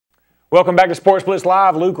Welcome back to Sports Blitz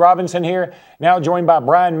Live. Luke Robinson here, now joined by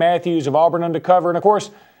Byran Matthews of Auburn Undercover. And, of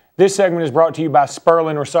course, this segment is brought to you by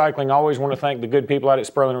Sperling Recycling. I always want to thank the good people out at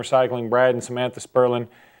Sperling Recycling, Brad and Samantha Sperling.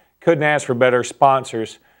 Couldn't ask for better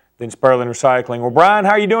sponsors than Sperling Recycling. Well, Brian,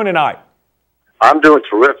 how are you doing tonight? I'm doing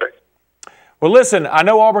terrific. Well, listen, I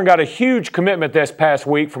know Auburn got a huge commitment this past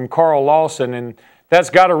week from Carl Lawson, and that's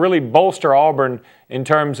got to really bolster Auburn in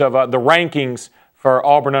terms of the rankings for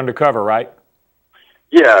Auburn Undercover, right?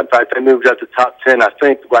 Yeah, in fact, they moved up to top 10, I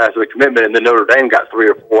think, last week commitment, and then Notre Dame got 3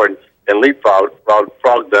 or 4 and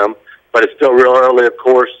leapfrogged them. But it's still real early, of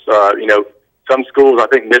course. Some schools, I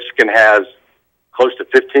think Michigan has close to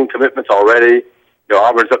 15 commitments already.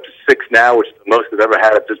 Auburn's up to 6 now, which is the most they've ever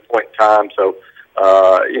had at this point in time. So,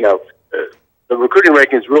 the recruiting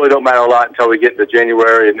rankings really don't matter a lot until we get into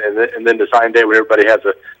January and then the signing day when everybody has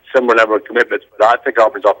a similar number of commitments. But I think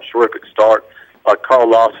Auburn's off a terrific start. Carl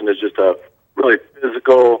Lawson is just a really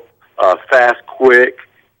physical, fast, quick.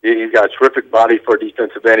 He's got a terrific body for a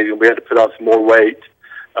defensive end. He's going to be able to put on some more weight,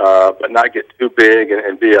 but not get too big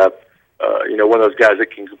and be one of those guys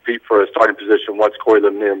that can compete for a starting position once Corey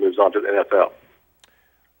Lemire moves on to the NFL.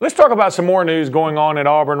 Let's talk about some more news going on at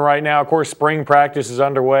Auburn right now. Of course, spring practice is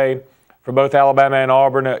underway for both Alabama and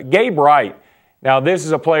Auburn. Gabe Wright, now this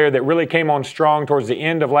is a player that really came on strong towards the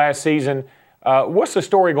end of last season. What's the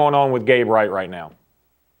story going on with Gabe Wright right now?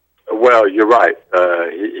 Well, you're right.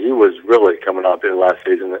 He was really coming on through the last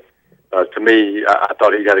season. To me, I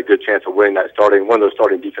thought he had a good chance of winning one of those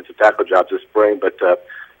starting defensive tackle jobs this spring, but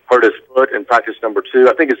hurt his foot in practice number 2.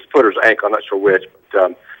 I think his foot or his ankle, I'm not sure which,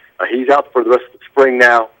 but he's out for the rest of the spring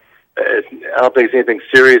now. I don't think it's anything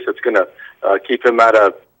serious that's going to keep him out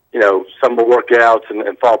of, summer workouts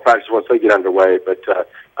and fall practice once they get underway. But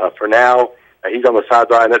for now, he's on the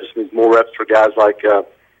sideline. That just means more reps for guys like,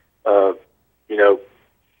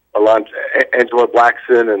 Angela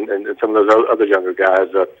Blackson and some of those other younger guys.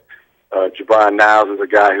 Jabron Niles is a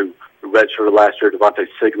guy who redshirted last year. Devontae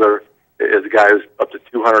Sigler is a guy who's up to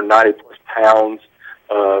 290-plus pounds.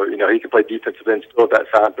 He can play defensive end still at that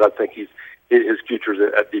size, but I think his future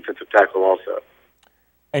is at defensive tackle also.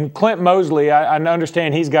 And Clint Mosley, I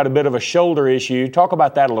understand he's got a bit of a shoulder issue. Talk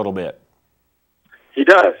about that a little bit. He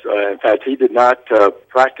does. In fact, he did not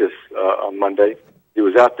practice on Monday. He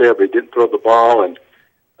was out there, but he didn't throw the ball. And,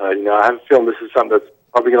 I have a feeling this is something that's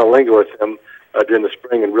probably going to linger with him during the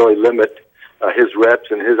spring and really limit his reps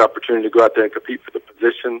and his opportunity to go out there and compete for the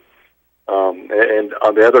position. And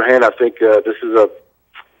on the other hand, I think this is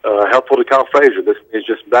helpful to Kyle Frazier. This is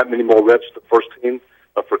just that many more reps to the first team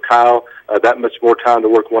for Kyle, that much more time to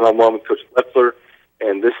work one-on-one with Coach Leffler.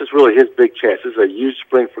 And this is really his big chance. This is a huge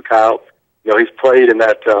spring for Kyle. He's played in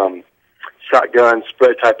that shotgun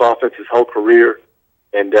spread type offense his whole career.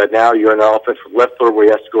 And now you're in an offense with Leffler where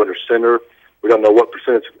he has to go under center. We don't know what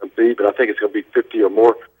percentage it's going to be, but I think it's going to be 50 or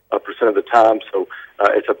more percent of the time. So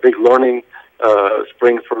it's a big learning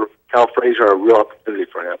spring for Kyle Frazier, a real opportunity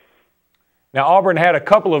for him. Now, Auburn had a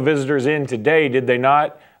couple of visitors in today, did they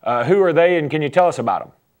not? Who are they, and can you tell us about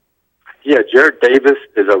them? Yeah, Jared Davis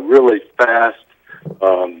is a really fast,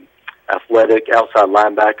 athletic outside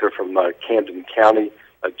linebacker from Camden County,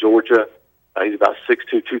 Georgia. He's about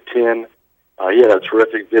 6'2", 210. He had a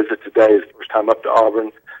terrific visit today, his first time up to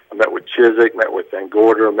Auburn. I met with Chiswick, met with Van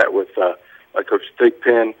Gorder, met with Coach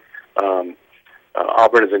Thigpen.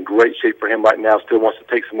 Auburn is in great shape for him right now, still wants to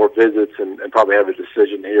take some more visits and probably have a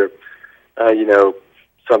decision here,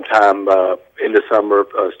 sometime in the summer,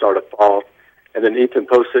 start of fall. And then Ethan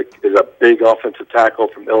Posick is a big offensive tackle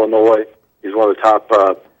from Illinois. He's one of the top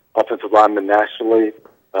offensive linemen nationally.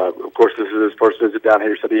 Of course, this is his first visit down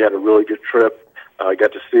here, so he had a really good trip.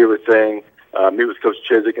 Got to see everything, meet with Coach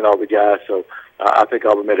Chiswick and all the guys. So I think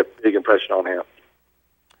Auburn made a big impression on him.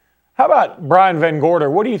 How about Brian Van Gorder?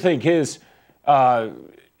 What do you think his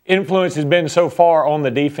influence has been so far on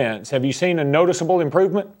the defense? Have you seen a noticeable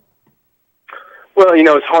improvement? Well,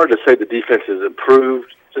 it's hard to say the defense has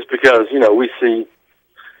improved just because, we see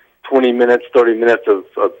 20 minutes, 30 minutes of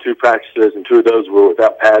 2 practices, and 2 of those were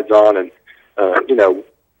without pads on. And,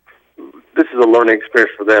 this is a learning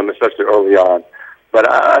experience for them, especially early on. But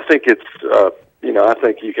I think it's, I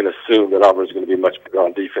think you can assume that Auburn's going to be much better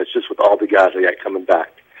on defense just with all the guys they got coming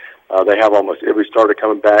back. They have almost every starter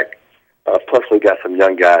coming back. Plus, they got some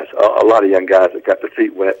young guys, a lot of young guys that got their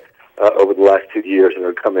feet wet over the last 2 years and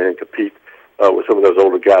are coming in and compete with some of those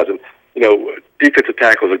older guys. And, defensive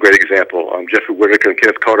tackle is a great example. Jeffrey Whitaker and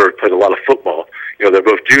Kenneth Carter played a lot of football. They're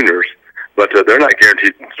both juniors, but they're not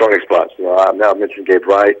guaranteed starting spots. I've now mentioned Gabe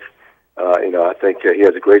Wright. I think he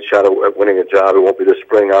has a great shot at winning a job. It won't be this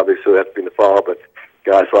spring, obviously. It has to be in the fall. But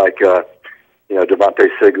guys like, Devontae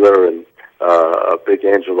Sigler and Big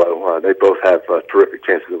Angelo. They both have terrific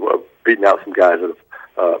chances of beating out some guys that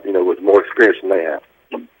have, with more experience than they have.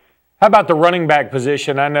 How about the running back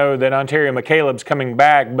position? I know that Ontario McCaleb's coming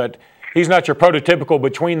back, but he's not your prototypical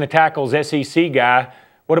between the tackles SEC guy.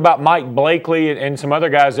 What about Mike Blakely and some other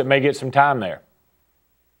guys that may get some time there?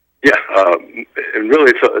 Yeah, and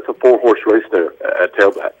really it's a four-horse race there at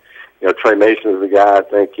tailback. Trey Mason is the guy, I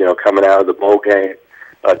think, coming out of the bowl game,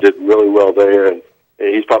 did really well there, and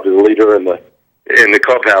he's probably the leader in the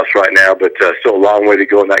clubhouse right now, but still a long way to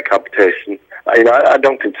go in that competition. I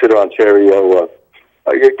don't consider Ontario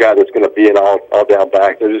a guy that's going to be an all-down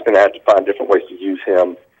back. They're just going to have to find different ways to use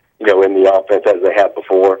him, in the offense as they have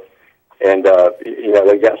before. And,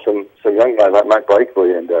 they got some young guys like Mike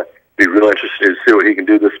Blakely, and be real interested to see what he can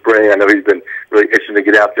do this spring. I know he's been really itching to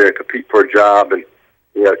get out there and compete for a job and,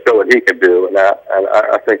 show what he can do. And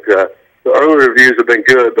I think the early reviews have been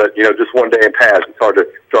good, but, just one day in pass, it's hard to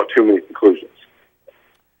draw too many conclusions.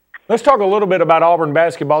 Let's talk a little bit about Auburn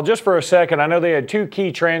basketball just for a second. I know they had two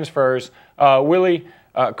key transfers, Willie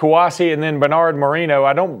Kouassi and then Bernard Marino.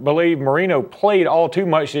 I don't believe Marino played all too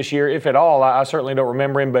much this year, if at all. I certainly don't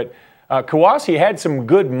remember him, but Kouassi had some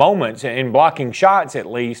good moments in blocking shots at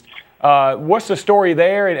least. What's the story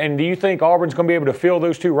there, and do you think Auburn's going to be able to fill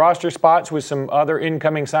those two roster spots with some other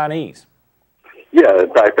incoming signees? Yeah,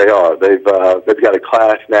 in fact, they are. They've got a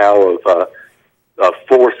class now of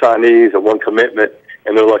 4 signees and 1 commitment,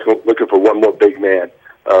 and they're looking for one more big man,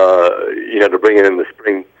 to bring in the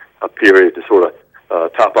spring period to sort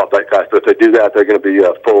of top off that class. But if they do that, they're going to be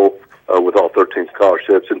full with all 13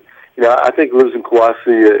 scholarships. And I think losing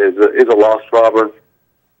Kouassi is a loss for Auburn.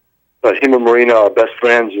 But him and Marino are best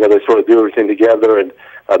friends. They sort of do everything together, and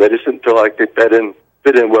they just didn't feel like they fit in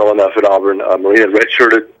well enough at Auburn. Marino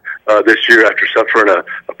redshirted this year after suffering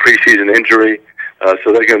a preseason injury,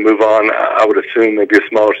 so they're going to move on. I would assume maybe a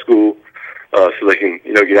smaller school, so they can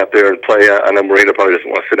get out there and play. I know Marino probably doesn't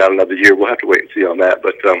want to sit out another year. We'll have to wait and see on that.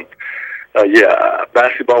 But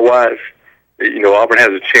basketball wise, Auburn has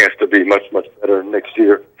a chance to be much better next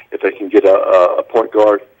year if they can get a point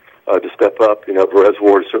guard to step up. Perez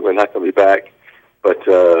Ward is certainly not going to be back, but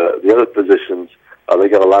the other positions, they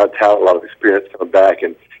got a lot of talent, a lot of experience coming back,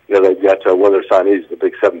 and they've got one of their signees, the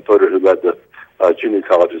big 7-footer who led the junior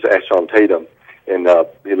colleges, Ashon Tatum, and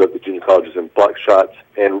he led the junior colleges in block shots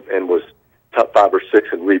and was top 5 or 6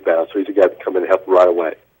 in rebounds. So he's a guy that come in and help right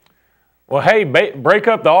away. Well, hey, break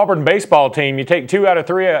up the Auburn baseball team. You take 2 out of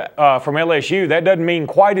 3 from LSU. That doesn't mean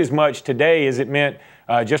quite as much today as it meant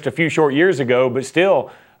just a few short years ago, but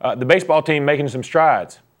still, the baseball team making some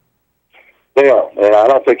strides. They are, and I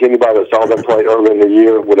don't think anybody that saw them play early in the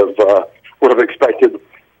year would have expected,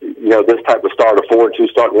 this type of start, a 4-2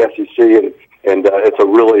 start in the SEC, and it's a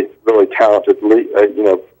really talented league.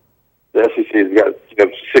 The SEC has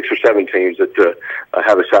got 6 or 7 teams that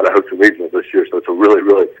have a shot at hosting regionals this year, so it's a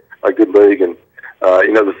really a good league. And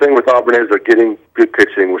the thing with Auburn is they're getting good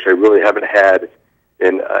pitching, which they really haven't had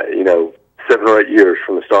in 7 or 8 years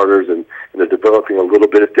from the starters, and they're developing a little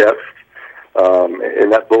bit of depth in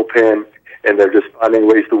that bullpen, and they're just finding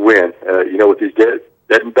ways to win. With these dead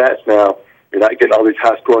and bats now, you're not getting all these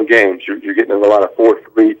high-scoring games. You're getting in a lot of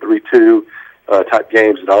 4-3, 3-2 type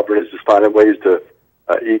games, and Auburn is just finding ways to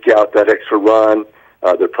eke out that extra run.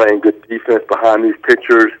 They're playing good defense behind these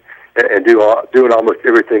pitchers and doing almost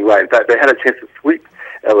everything right. In fact, they had a chance to sweep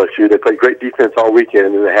LSU. They played great defense all weekend,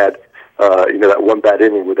 and then they had that one bad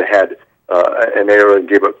inning where they had an error and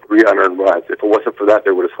gave up 3 unearned runs. If it wasn't for that,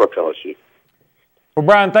 they would have swept LSU. Well,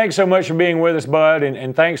 Brian, thanks so much for being with us, bud,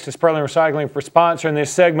 and thanks to Sperling Recycling for sponsoring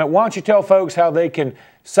this segment. Why don't you tell folks how they can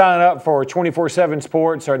sign up for 24/7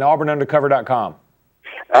 Sports or at auburnundercover.com?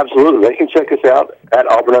 Absolutely. They can check us out at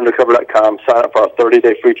auburnundercover.com. Sign up for our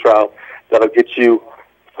 30-day free trial. That'll get you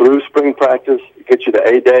through spring practice, get you to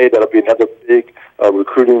A-Day. That'll be another big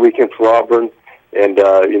recruiting weekend for Auburn. And,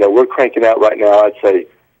 we're cranking out right now, I'd say,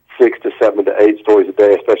 6 to 7 to 8 stories a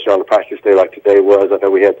day, especially on a practice day like today was. I know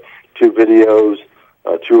we had 2 videos,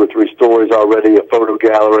 2 or 3 stories already, a photo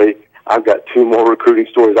gallery. I've got 2 more recruiting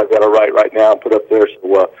stories I've got to write right now and put up there.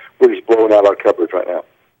 So we're just blowing out our coverage right now.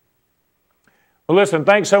 Well, listen,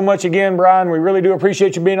 thanks so much again, Brian. We really do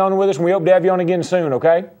appreciate you being on with us, and we hope to have you on again soon,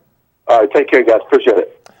 okay? All right, take care, guys. Appreciate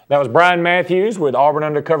it. That was Byran Matthews with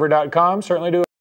auburnundercover.com. Certainly do